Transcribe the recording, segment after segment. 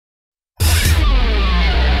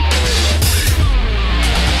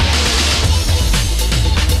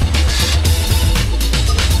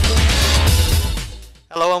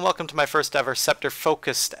welcome to my first ever Scepter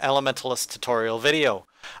focused Elementalist tutorial video.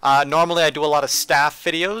 Normally I do a lot of staff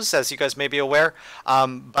videos, as you guys may be aware,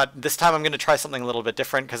 but this time I'm going to try something a little bit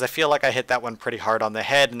different because I feel like I hit that one pretty hard on the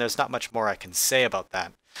head and there's not much more I can say about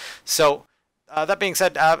that. So that being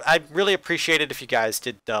said, I'd really appreciate it if you guys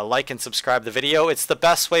did like and subscribe the video. It's the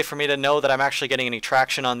best way for me to know that I'm actually getting any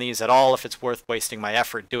traction on these at all, if it's worth wasting my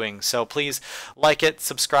effort doing. So please like it,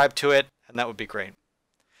 subscribe to it, and that would be great.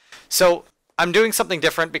 So I'm doing something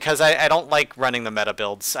different because I don't like running the meta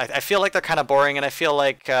builds. I feel like they're kind of boring, and I feel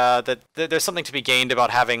like that there's something to be gained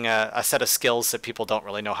about having a set of skills that people don't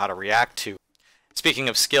really know how to react to. Speaking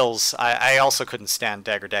of skills, I also couldn't stand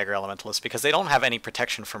Dagger Elementalists because they don't have any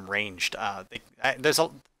protection from ranged. I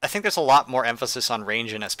think there's a lot more emphasis on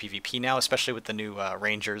range in sPvP now, especially with the new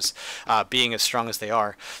rangers being as strong as they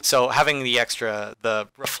are. So having the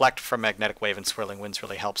reflect from magnetic wave and swirling winds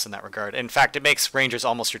really helps in that regard. In fact, it makes rangers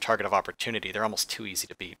almost your target of opportunity. They're almost too easy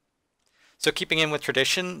to beat. So keeping in with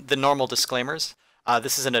tradition, the normal disclaimers.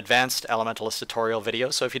 This is an advanced Elementalist tutorial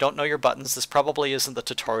video, so if you don't know your buttons, this probably isn't the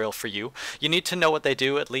tutorial for you. You need to know what they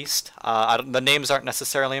do, at least. The names aren't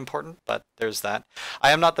necessarily important, but there's that.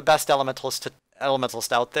 I am not the best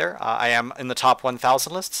Elementalist out there. I am in the top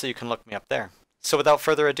 1,000 list, so you can look me up there. So without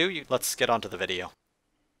further ado, let's get on to the video.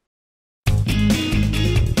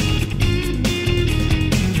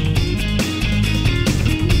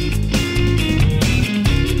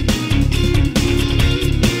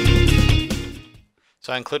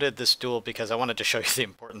 So I included this duel because I wanted to show you the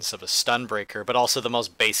importance of a stun breaker, but also the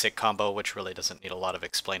most basic combo, which really doesn't need a lot of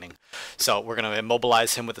explaining. So we're going to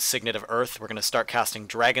immobilize him with a Signet of Earth. We're going to start casting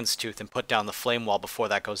Dragon's Tooth and put down the Flame Wall before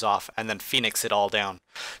that goes off, and then Phoenix it all down.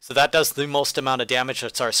 So that does the most amount of damage.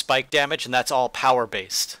 That's our spike damage, and that's all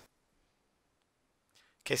power-based.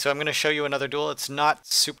 Okay, so I'm going to show you another duel. It's not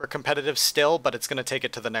super competitive still, but it's going to take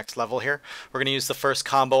it to the next level here. We're going to use the first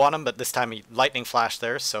combo on him, but this time he Lightning Flash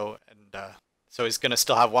there, so he's going to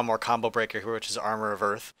still have one more combo breaker here, which is Armor of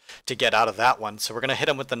Earth, to get out of that one. So we're going to hit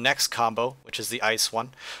him with the next combo, which is the Ice one.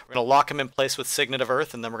 We're going to lock him in place with Signet of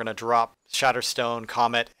Earth, and then we're going to drop Shatterstone,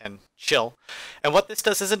 Comet, and Chill. And what this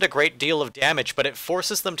does isn't a great deal of damage, but it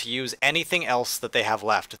forces them to use anything else that they have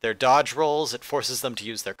left. Their dodge rolls, it forces them to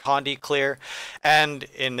use their Condi Clear, and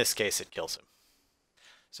in this case, it kills him.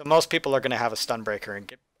 So most people are going to have a stun breaker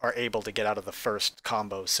and are able to get out of the first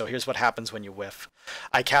combo. So here's what happens when you whiff.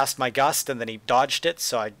 I cast my Gust and then he dodged it,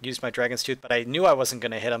 so I used my Dragon's Tooth, but I knew I wasn't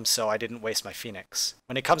going to hit him, so I didn't waste my Phoenix.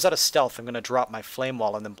 When he comes out of stealth, I'm going to drop my Flame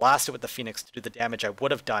Wall and then blast it with the Phoenix to do the damage I would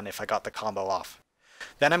have done if I got the combo off.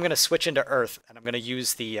 Then I'm going to switch into Earth, and I'm going to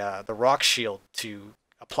use the Rock Shield to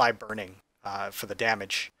apply Burning for the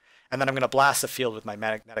damage. And then I'm going to blast the field with my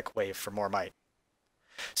Magnetic Wave for more might.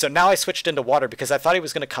 So now I switched into Water because I thought he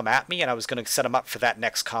was going to come at me and I was going to set him up for that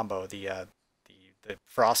next combo, the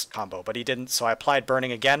Frost combo, but he didn't, so I applied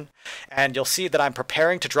Burning again, and you'll see that I'm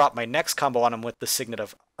preparing to drop my next combo on him with the Signet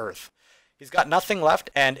of Earth. He's got nothing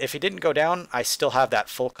left, and if he didn't go down, I still have that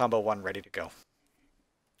full combo one ready to go.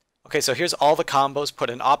 Okay, so here's all the combos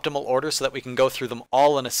put in optimal order so that we can go through them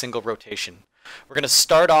all in a single rotation. We're going to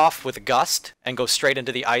start off with Gust and go straight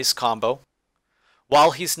into the Ice combo.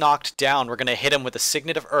 While he's knocked down, we're going to hit him with a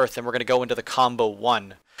Signet of Earth, and we're going to go into the combo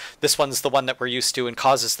 1. This one's the one that we're used to and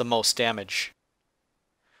causes the most damage.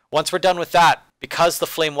 Once we're done with that, because the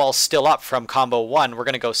Flame Wall's still up from combo 1, we're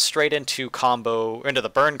going to go straight into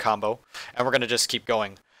the Burn combo, and we're going to just keep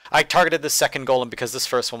going. I targeted the second golem because this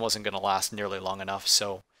first one wasn't going to last nearly long enough,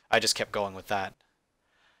 so I just kept going with that.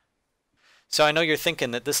 So I know you're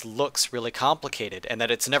thinking that this looks really complicated and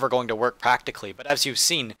that it's never going to work practically, but as you've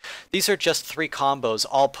seen, these are just 3 combos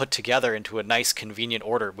all put together into a nice convenient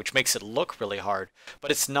order, which makes it look really hard,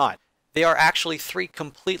 but it's not. They are actually 3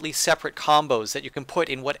 completely separate combos that you can put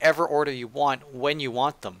in whatever order you want when you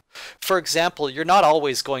want them. For example, you're not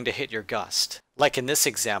always going to hit your Gust. Like in this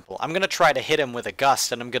example, I'm going to try to hit him with a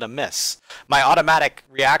Gust and I'm going to miss. My automatic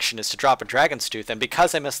reaction is to drop a Dragon's Tooth, and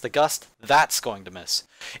because I missed the Gust, that's going to miss.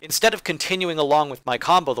 Instead of continuing along with my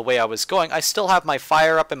combo the way I was going, I still have my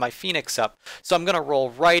Fire up and my Phoenix up, so I'm going to roll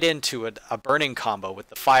right into a Burning combo with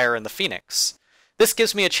the Fire and the Phoenix. This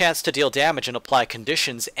gives me a chance to deal damage and apply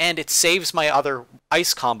conditions, and it saves my other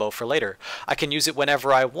Ice combo for later. I can use it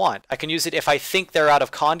whenever I want. I can use it if I think they're out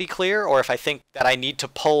of Condi Clear, or if I think that I need to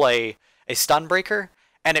pull a stun breaker,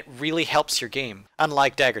 and it really helps your game.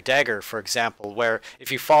 Unlike Dagger, for example, where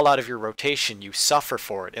if you fall out of your rotation, you suffer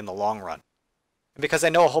for it in the long run. And because I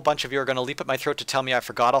know a whole bunch of you are going to leap at my throat to tell me I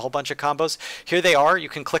forgot a whole bunch of combos, here they are. You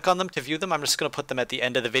can click on them to view them. I'm just going to put them at the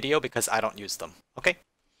end of the video because I don't use them. Okay?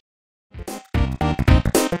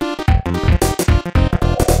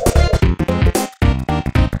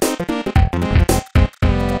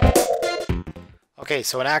 Okay,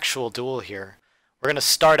 so an actual duel here. We're going to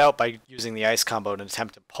start out by using the ice combo and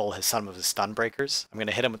attempt to pull some of his stun breakers. I'm going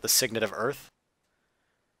to hit him with the Signet of Earth.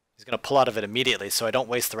 He's going to pull out of it immediately, so I don't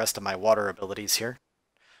waste the rest of my water abilities here.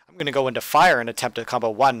 I'm going to go into fire and attempt to combo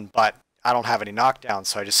 1, but I don't have any knockdown,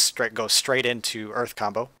 so I just go straight into Earth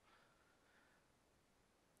combo.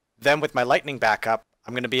 Then with my lightning back up,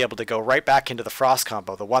 I'm going to be able to go right back into the Frost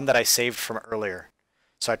combo, the one that I saved from earlier.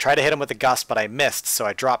 So I tried to hit him with the Gust, but I missed, so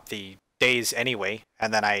I dropped the Daze anyway,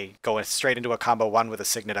 and then I go straight into a combo 1 with a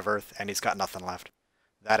Signet of Earth, and he's got nothing left.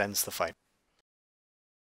 That ends the fight.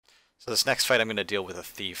 So this next fight I'm going to deal with a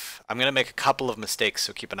Thief. I'm going to make a couple of mistakes,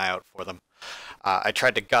 so keep an eye out for them. I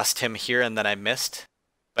tried to Gust him here, and then I missed.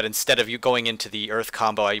 But instead of you going into the Earth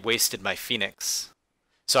combo, I wasted my Phoenix.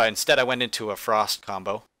 So instead I went into a Frost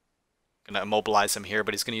combo. I'm going to immobilize him here,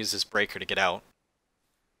 but he's going to use his Breaker to get out.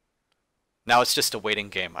 Now it's just a waiting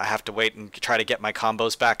game. I have to wait and try to get my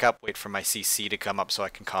combos back up, wait for my CC to come up so I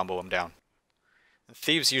can combo him down. And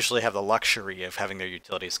Thieves usually have the luxury of having their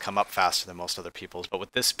utilities come up faster than most other people's, but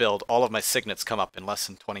with this build, all of my Signets come up in less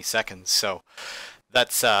than 20 seconds, so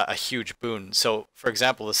that's a huge boon. So, for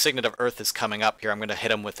example, the Signet of Earth is coming up here. I'm going to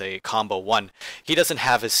hit him with a combo 1. He doesn't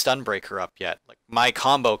have his stun breaker up yet. Like, my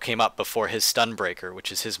combo came up before his stun breaker,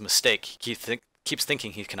 which is his mistake. He keeps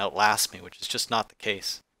thinking he can outlast me, which is just not the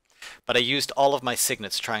case. But I used all of my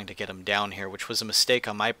Signets trying to get him down here, which was a mistake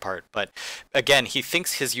on my part. But again, he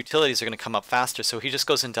thinks his utilities are going to come up faster, so he just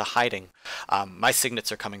goes into hiding. My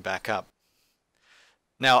Signets are coming back up.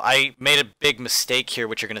 Now, I made a big mistake here,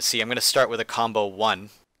 which you're going to see. I'm going to start with a combo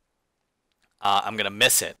 1. I'm going to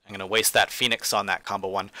miss it. I'm going to waste that Phoenix on that combo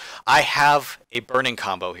 1. I have a burning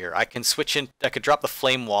combo here. I can switch in. I could drop the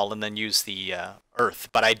Flame Wall and then use the Earth,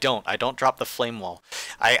 but I don't. I don't drop the Flame Wall.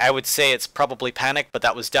 I would say it's probably panic, but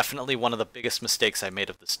that was definitely one of the biggest mistakes I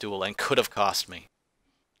made of this duel and could have cost me.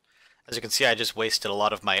 As you can see, I just wasted a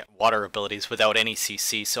lot of my water abilities without any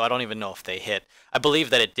CC, so I don't even know if they hit. I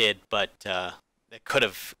believe that it did, but it could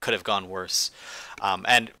have gone worse.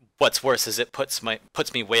 And what's worse is it puts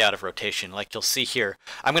me way out of rotation. Like you'll see here,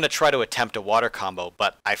 I'm going to try to attempt a water combo,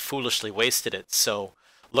 but I foolishly wasted it. So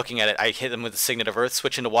looking at it, I hit him with the Signet of Earth,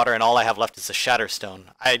 switch into water, and all I have left is a Shatterstone.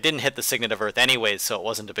 I didn't hit the Signet of Earth anyways, so it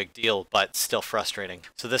wasn't a big deal, but still frustrating.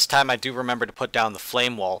 So this time I do remember to put down the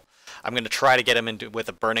Flame Wall. I'm going to try to get him into with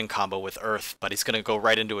a burning combo with Earth, but he's going to go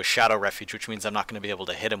right into a Shadow Refuge, which means I'm not going to be able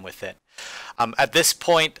to hit him with it. At this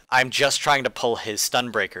point, I'm just trying to pull his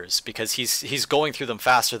stun breakers because he's going through them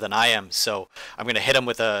faster than I am. So I'm going to hit him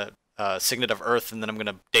with a Signet of Earth, and then I'm going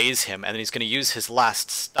to daze him, and then he's going to use his last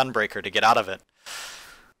stun breaker to get out of it.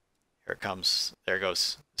 Here it comes. There it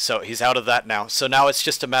goes. So he's out of that now. So now it's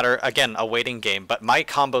just a matter, again, a waiting game. But my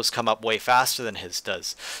combos come up way faster than his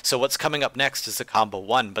does. So what's coming up next is the combo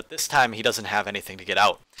 1. But this time he doesn't have anything to get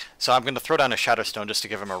out. So I'm going to throw down a Shatterstone just to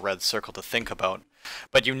give him a red circle to think about.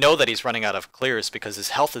 But you know that he's running out of clears because his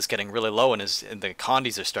health is getting really low and the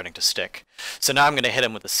condies are starting to stick. So now I'm going to hit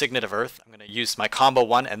him with a Signet of Earth. I'm going to use my combo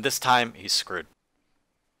 1. And this time he's screwed.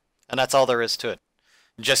 And that's all there is to it.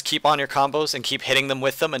 Just keep on your combos and keep hitting them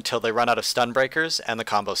with them until they run out of stun breakers and the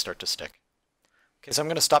combos start to stick. Okay, so I'm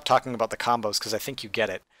going to stop talking about the combos because I think you get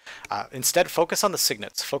it. Instead, focus on the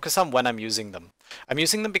Signets. Focus on when I'm using them. I'm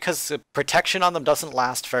using them because the protection on them doesn't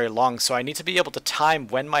last very long, so I need to be able to time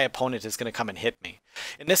when my opponent is going to come and hit me.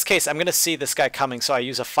 In this case, I'm going to see this guy coming, so I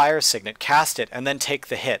use a Fire Signet, cast it, and then take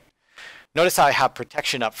the hit. Notice how I have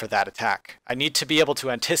protection up for that attack. I need to be able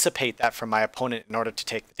to anticipate that from my opponent in order to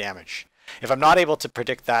take the damage. If I'm not able to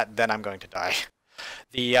predict that, then I'm going to die.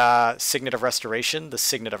 The Signet of Restoration, the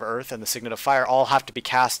Signet of Earth, and the Signet of Fire all have to be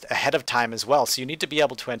cast ahead of time as well, so you need to be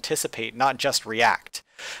able to anticipate, not just react.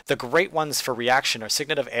 The great ones for reaction are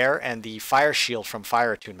Signet of Air and the Fire Shield from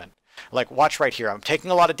Fire Attunement. Like, watch right here. I'm taking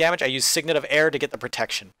a lot of damage. I use Signet of Air to get the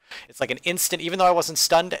protection. It's like an instant, even though I wasn't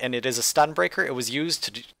stunned, and it is a stun breaker, it was used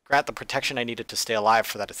to grant the protection I needed to stay alive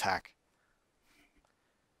for that attack.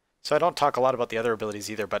 So I don't talk a lot about the other abilities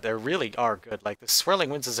either, but they really are good. Like the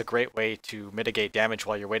Swirling Winds is a great way to mitigate damage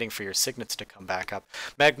while you're waiting for your Signets to come back up.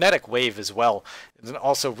 Magnetic Wave as well is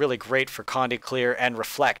also really great for Condi Clear and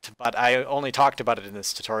Reflect, but I only talked about it in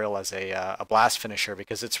this tutorial as a blast finisher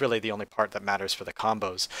because it's really the only part that matters for the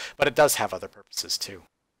combos, but it does have other purposes too.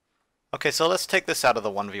 Okay, so let's take this out of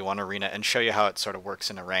the 1v1 arena and show you how it sort of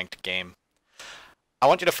works in a ranked game. I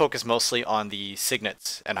want you to focus mostly on the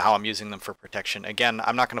Signets and how I'm using them for protection. Again,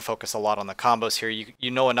 I'm not going to focus a lot on the combos here. You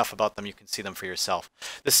know enough about them, you can see them for yourself.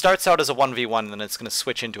 This starts out as a 1v1 and then it's going to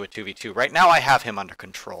switch into a 2v2. Right now I have him under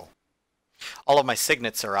control. All of my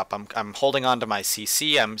signets are up. I'm holding on to my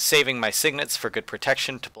CC. I'm saving my signets for good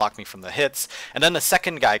protection to block me from the hits. And then the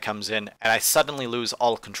second guy comes in, and I suddenly lose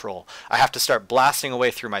all control. I have to start blasting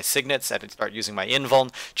away through my signets and start using my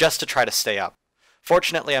invuln just to try to stay up.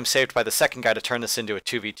 Fortunately, I'm saved by the second guy to turn this into a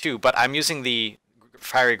 2v2, but I'm using the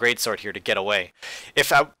Fiery Greatsword here to get away. If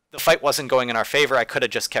the fight wasn't going in our favor, I could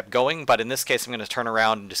have just kept going, but in this case, I'm going to turn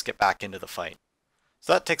around and just get back into the fight.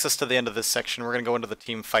 So that takes us to the end of this section. We're going to go into the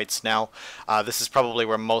team fights now. This is probably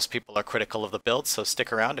where most people are critical of the build, so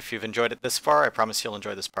stick around. If you've enjoyed it this far, I promise you'll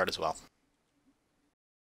enjoy this part as well.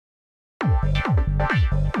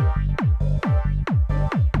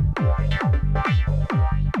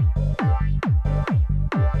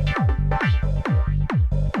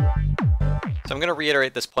 So I'm going to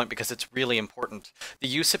reiterate this point because it's really important. The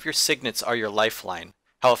use of your signets are your lifeline.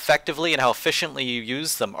 How effectively and how efficiently you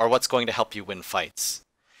use them are what's going to help you win fights.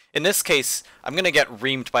 In this case, I'm going to get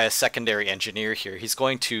reamed by a secondary engineer here. He's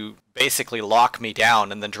going to basically lock me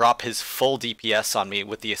down and then drop his full DPS on me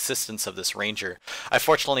with the assistance of this ranger. I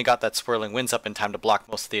fortunately got that Swirling Winds up in time to block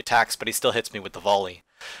most of the attacks, but he still hits me with the volley.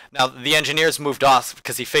 Now, the engineer's moved off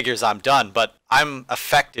because he figures I'm done, but I'm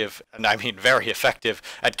effective, and I mean very effective,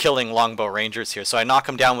 at killing longbow rangers here. So I knock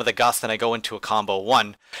him down with a gust and I go into a combo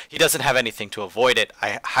 1. He doesn't have anything to avoid it.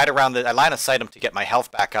 I hide around I line of sight him to get my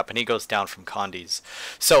health back up, and he goes down from condies.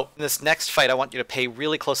 So in this next fight, I want you to pay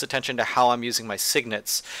really close attention to how I'm using my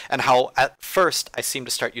signets, and how at first I seem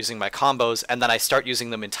to start using my combos, and then I start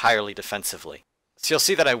using them entirely defensively. So you'll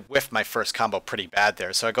see that I whiffed my first combo pretty bad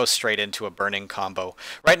there, so I go straight into a burning combo.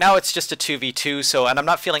 Right now it's just a 2v2, and I'm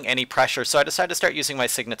not feeling any pressure, so I decided to start using my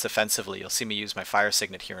signets offensively. You'll see me use my fire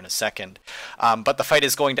signet here in a second. But the fight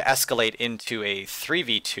is going to escalate into a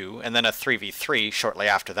 3v2, and then a 3v3 shortly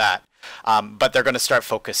after that. But they're going to start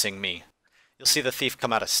focusing me. You'll see the thief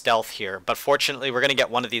come out of stealth here, but fortunately we're going to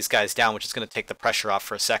get one of these guys down, which is going to take the pressure off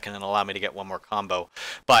for a second and allow me to get one more combo.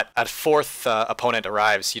 But a fourth opponent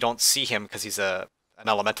arrives. You don't see him because he's an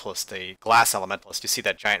elementalist, a glass elementalist. You see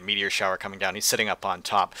that giant meteor shower coming down. He's sitting up on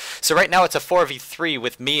top. So right now it's a 4v3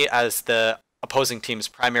 with me as the opposing team's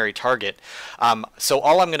primary target. So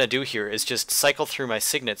all I'm going to do here is just cycle through my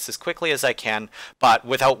signets as quickly as I can, but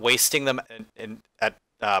without wasting them at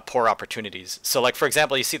poor opportunities. So like for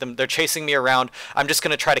example, you see them, they're chasing me around. I'm just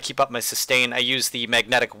going to try to keep up my sustain. I use the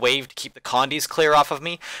magnetic wave to keep the condies clear off of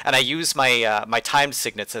me, and I use my my timed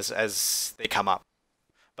signets as they come up.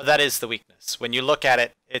 But that is the weakness. When you look at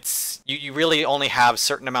it, it's you really only have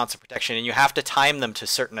certain amounts of protection, and you have to time them to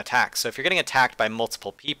certain attacks. So if you're getting attacked by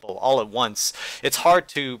multiple people all at once, it's hard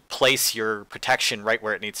to place your protection right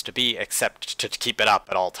where it needs to be, except to keep it up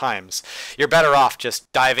at all times. You're better off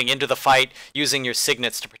just diving into the fight, using your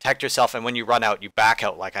signets to protect yourself, and when you run out, you back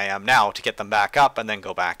out like I am now to get them back up and then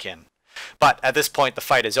go back in. But at this point, the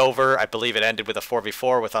fight is over. I believe it ended with a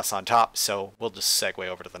 4v4 with us on top, so we'll just segue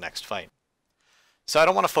over to the next fight. So I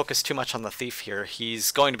don't want to focus too much on the thief here.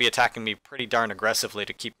 He's going to be attacking me pretty darn aggressively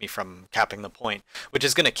to keep me from capping the point, which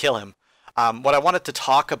is going to kill him. What I wanted to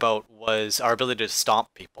talk about was our ability to stomp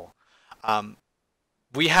people.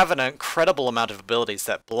 We have an incredible amount of abilities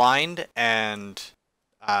that blind and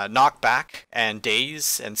knock back and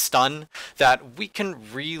daze and stun that we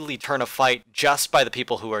can really turn a fight just by the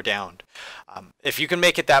people who are downed. If you can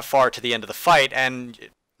make it that far to the end of the fight, and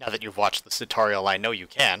now that you've watched this tutorial, I know you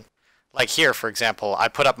can. Like here, for example, I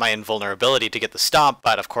put up my invulnerability to get the stomp,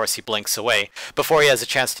 but of course he blinks away. Before he has a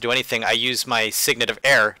chance to do anything, I use my Signet of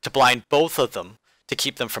Air to blind both of them to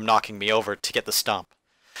keep them from knocking me over to get the stomp.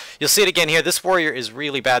 You'll see it again here. This warrior is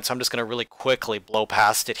really bad, so I'm just going to really quickly blow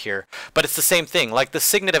past it here. But it's the same thing. Like the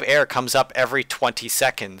Signet of Air comes up every 20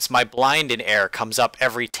 seconds. My blind in air comes up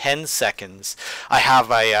every 10 seconds. I have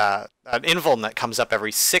an invuln that comes up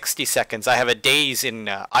every 60 seconds. I have a daze in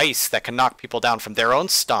ice that can knock people down from their own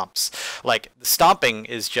stomps. Like, the stomping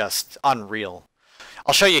is just unreal.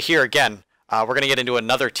 I'll show you here again. We're going to get into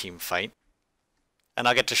another team fight. And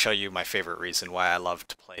I'll get to show you my favorite reason why I love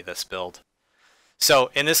to play this build.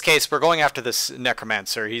 So in this case, we're going after this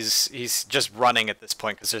necromancer. He's just running at this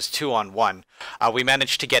point because there's 2-on-1. We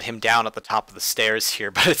managed to get him down at the top of the stairs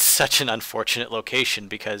here, but it's such an unfortunate location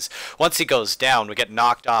because once he goes down, we get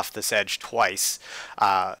knocked off this edge twice.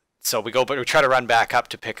 So we try to run back up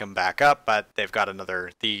to pick him back up, but they've got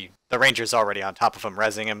the ranger's already on top of him,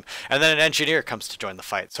 rezzing him, and then an engineer comes to join the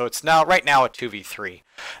fight. So it's right now a 2v3.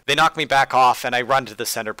 They knock me back off, and I run to the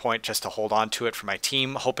center point just to hold on to it for my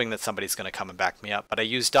team, hoping that somebody's going to come and back me up. But I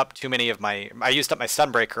used up my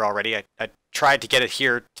Stunbreaker already. I tried to get it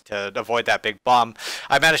here to avoid that big bomb.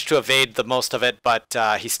 I managed to evade the most of it, but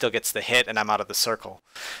he still gets the hit, and I'm out of the circle.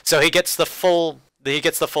 So he gets the full He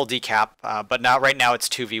gets the full decap, but right now it's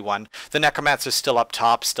 2v1. The Necromancer's still up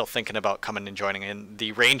top, still thinking about coming and joining in.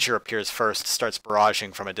 The Ranger appears first, starts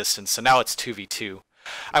barraging from a distance, so now it's 2v2.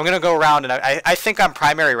 I'm going to go around, and I think I'm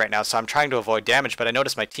primary right now, so I'm trying to avoid damage, but I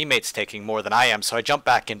notice my teammate's taking more than I am, so I jump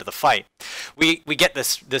back into the fight. We get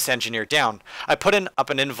this engineer down. I put up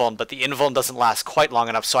an invuln, but the invuln doesn't last quite long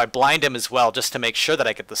enough, so I blind him as well, just to make sure that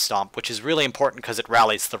I get the stomp, which is really important because it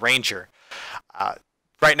rallies the Ranger.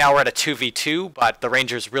 Right now we're at a 2v2, but the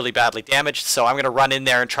Ranger's really badly damaged, so I'm going to run in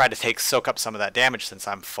there and try to soak up some of that damage since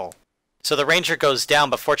I'm full. So the Ranger goes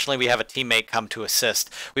down, but fortunately we have a teammate come to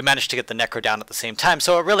assist. We managed to get the Necro down at the same time,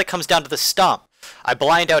 so it really comes down to the stomp. I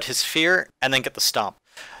blind out his fear, and then get the stomp.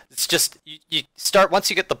 It's just, you start,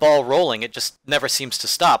 once you get the ball rolling, it just never seems to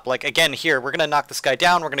stop. Like, again, here, we're going to knock this guy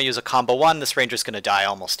down, we're going to use a combo 1, this Ranger's going to die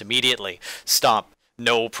almost immediately. Stomp.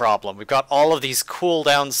 No problem. We've got all of these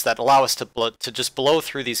cooldowns that allow us to just blow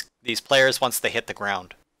through these players once they hit the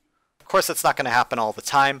ground. Of course, that's not going to happen all the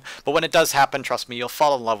time, but when it does happen, trust me, you'll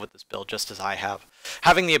fall in love with this build just as I have.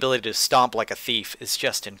 Having the ability to stomp like a thief is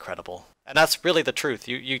just incredible. And that's really the truth.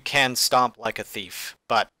 You can stomp like a thief,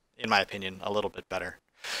 but in my opinion, a little bit better.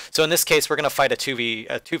 So in this case, we're going to fight a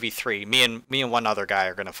 2v3. Me and one other guy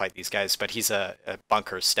are going to fight these guys, but he's a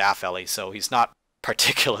bunker staff Ellie, so he's not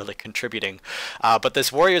particularly contributing. But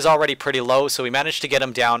this warrior is already pretty low, so we managed to get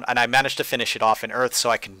him down, and I managed to finish it off in earth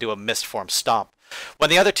so I can do a mist form stomp. When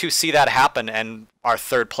the other two see that happen and our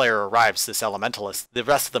third player arrives, this elementalist, the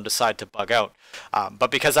rest of them decide to bug out.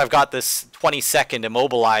 But because I've got this 20-second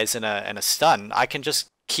immobilize and a stun, I can just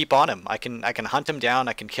keep on him. I can hunt him down,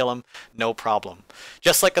 I can kill him, no problem.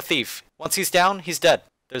 Just like a thief. Once he's down, he's dead.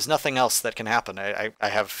 There's nothing else that can happen. I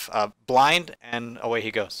have blind, and away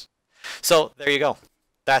he goes. So, there you go.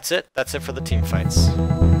 That's it. That's it for the team fights.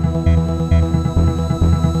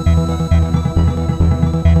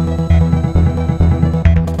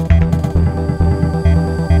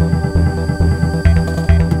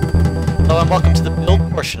 Hello and welcome to the build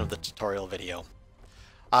portion of the tutorial video.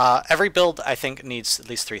 Every build, I think, needs at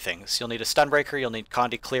least 3 things. You'll need a stun breaker, you'll need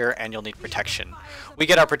Condi Clear, and you'll need protection. We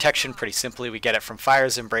get our protection pretty simply. We get it from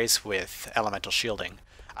Fire's Embrace with Elemental Shielding.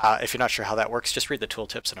 If you're not sure how that works, just read the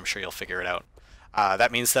tooltips and I'm sure you'll figure it out.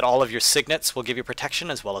 That means that all of your signets will give you protection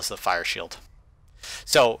as well as the fire shield.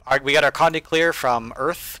 So we got our Condi Clear from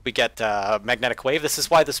Earth, we get Magnetic Wave. This is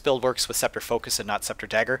why this build works with Scepter Focus and not Scepter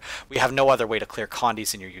Dagger. We have no other way to clear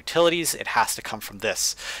Condis in your utilities. It has to come from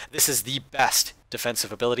this. This is the best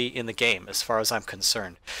defensive ability in the game as far as I'm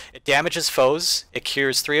concerned. It damages foes, it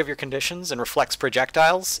cures 3 of your conditions and reflects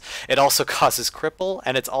projectiles. It also causes cripple,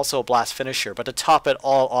 and it's also a blast finisher, but to top it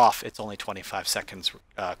all off, it's only 25 seconds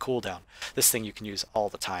cooldown. This thing you can use all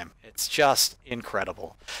the time. It's just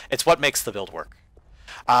incredible. It's what makes the build work.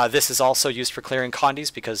 This is also used for clearing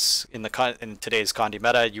Condis because in today's Condi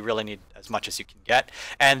meta, you really need as much as you can get.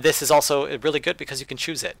 And this is also really good because you can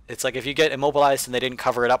choose it. It's like if you get immobilized and they didn't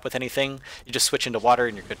cover it up with anything, you just switch into water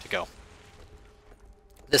and you're good to go.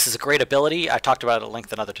 This is a great ability. I talked about it at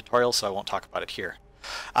length in other tutorials, so I won't talk about it here.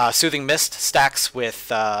 Soothing Mist stacks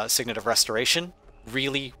with Signet of Restoration.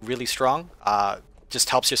 Really, really strong.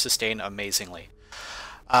 Just helps you sustain amazingly.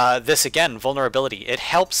 This again, vulnerability. It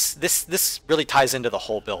helps. This really ties into the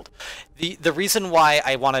whole build. The reason why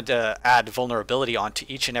I wanted to add vulnerability onto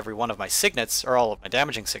each and every one of my signets, or all of my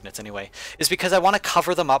damaging signets anyway, is because I want to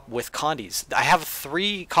cover them up with Condis. I have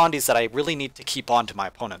 3 Condis that I really need to keep on to my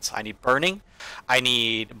opponents. I need Burning, I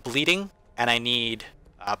need Bleeding, and I need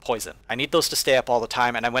Poison. I need those to stay up all the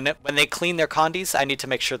time, and when they clean their Condis, I need to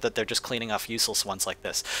make sure that they're just cleaning off useless ones like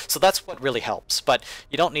this. So that's what really helps. But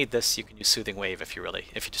you don't need this. You can use Soothing Wave if you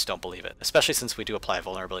just don't believe it. Especially since we do apply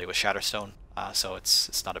vulnerability with Shatterstone, so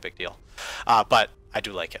it's not a big deal. But I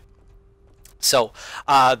do like it. So,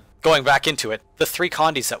 going back into it, the 3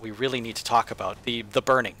 Condis that we really need to talk about, the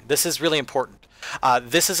Burning. This is really important.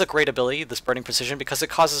 This is a great ability, this Burning Precision, because it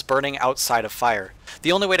causes burning outside of fire.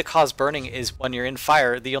 The only way to cause burning is when you're in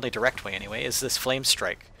fire, the only direct way anyway, is this Flame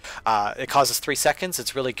Strike. It causes 3 seconds,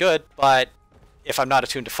 it's really good, but if I'm not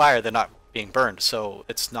attuned to fire, they're not being burned, so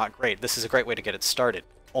it's not great. This is a great way to get it started,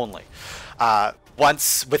 only.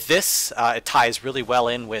 Once with this, it ties really well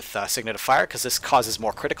in with Signet of Fire, because this causes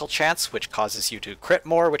more critical chance, which causes you to crit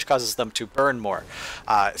more, which causes them to burn more.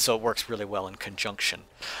 So it works really well in conjunction.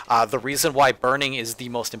 The reason why burning is the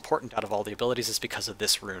most important out of all the abilities is because of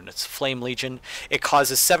this rune. It's Flame Legion. It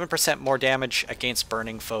causes 7% more damage against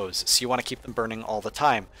burning foes, so you want to keep them burning all the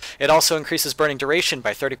time. It also increases burning duration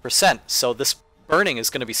by 30%, so this burning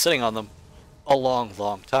is going to be sitting on them a long,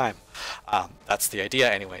 long time. That's the idea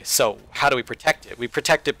anyway. So how do we protect it? We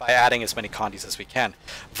protect it by adding as many Condis as we can.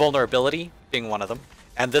 Vulnerability being one of them.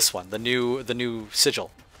 and this one, the new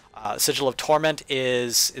sigil. Sigil of Torment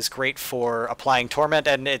is great for applying torment,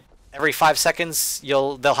 and every 5 seconds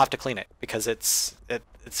they'll have to clean it because it's a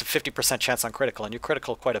 50% chance on critical, and you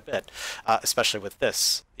critical quite a bit, especially with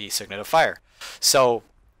this, the Signet of Fire. So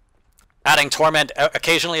adding torment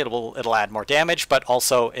occasionally it'll add more damage, but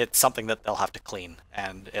also it's something that they'll have to clean,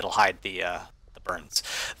 and it'll hide the burns.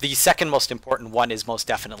 The second most important one is most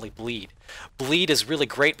definitely bleed. Bleed is really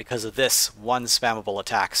great because of this one spammable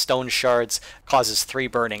attack. Stone Shards causes 3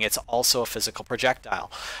 burning. It's also a physical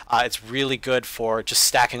projectile. It's really good for just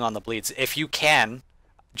stacking on the bleeds. If you can,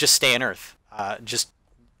 just stay in Earth. Just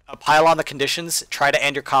pile on the conditions, try to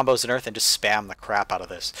end your combos in Earth, and just spam the crap out of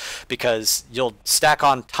this, because you'll stack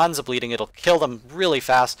on tons of bleeding. It'll kill them really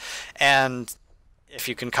fast, and if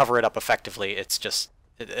you can cover it up effectively, it's just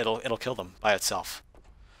it'll kill them by itself.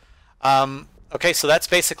 Okay, so that's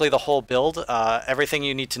basically the whole build. Everything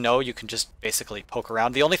you need to know, you can just basically poke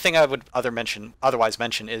around. The only thing I would otherwise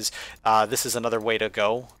mention is this is another way to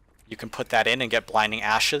go. You can put that in and get Blinding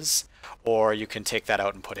Ashes, or you can take that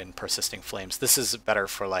out and put in Persisting Flames. This is better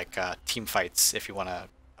for like team fights if you want to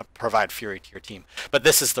provide fury to your team. But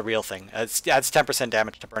this is the real thing. It adds 10%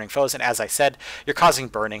 damage to burning foes, and as I said, you're causing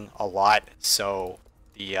burning a lot, so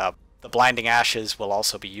the Blinding Ashes will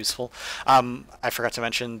also be useful. I forgot to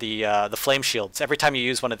mention the Flame Shields. Every time you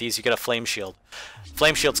use one of these, you get a Flame Shield.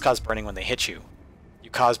 Flame Shields cause burning when they hit you. You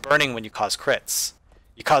cause burning when you cause crits.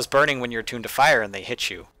 You cause burning when you're attuned to fire and they hit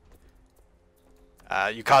you.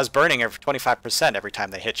 You cause burning every 25% every time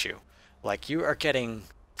they hit you. Like, you are getting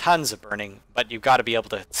tons of burning, but you've got to be able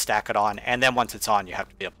to stack it on, and then once it's on, you have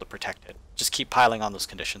to be able to protect it. Just keep piling on those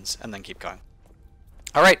conditions, and then keep going.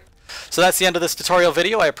 Alright, so that's the end of this tutorial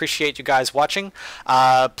video. I appreciate you guys watching.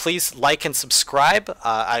 Please like and subscribe.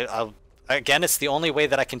 Again, it's the only way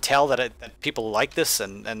that I can tell that people like this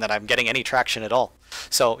and that I'm getting any traction at all.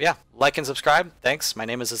 So yeah, like and subscribe. Thanks. My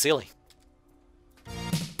name is Azilyi.